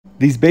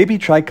These baby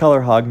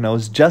tricolor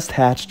hognose just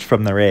hatched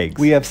from their eggs.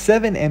 We have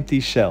 7 empty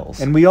shells,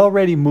 and we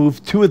already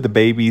moved 2 of the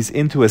babies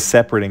into a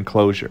separate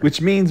enclosure,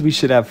 which means we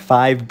should have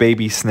 5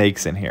 baby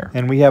snakes in here.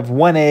 And we have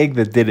 1 egg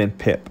that didn't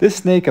pip. This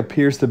snake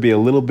appears to be a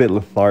little bit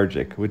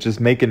lethargic, which is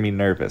making me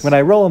nervous. When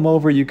I roll him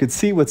over, you could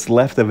see what's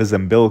left of his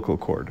umbilical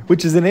cord,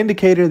 which is an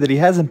indicator that he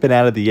hasn't been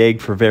out of the egg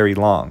for very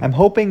long. I'm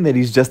hoping that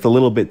he's just a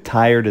little bit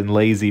tired and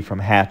lazy from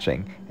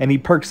hatching, and he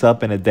perks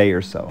up in a day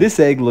or so. This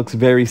egg looks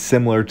very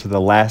similar to the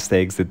last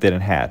eggs that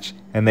didn't hatch,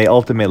 and they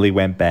ultimately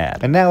went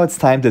bad. And now it's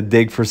time to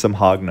dig for some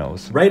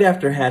hognose. Right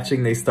after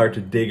hatching, they start to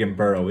dig and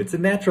burrow. It's a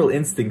natural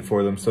instinct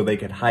for them so they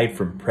can hide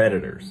from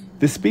predators.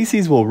 This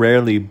species will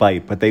rarely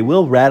bite, but they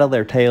will rattle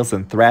their tails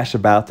and thrash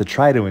about to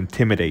try to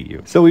intimidate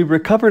you. So we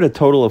recovered a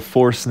total of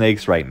 4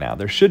 snakes right now.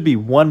 There should be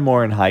 1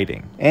 more in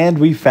hiding. And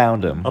we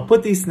found him. I'll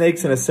put these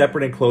snakes in a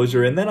separate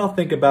enclosure, and then I'll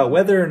think about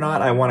whether or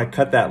not I want to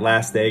cut that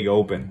last egg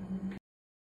open.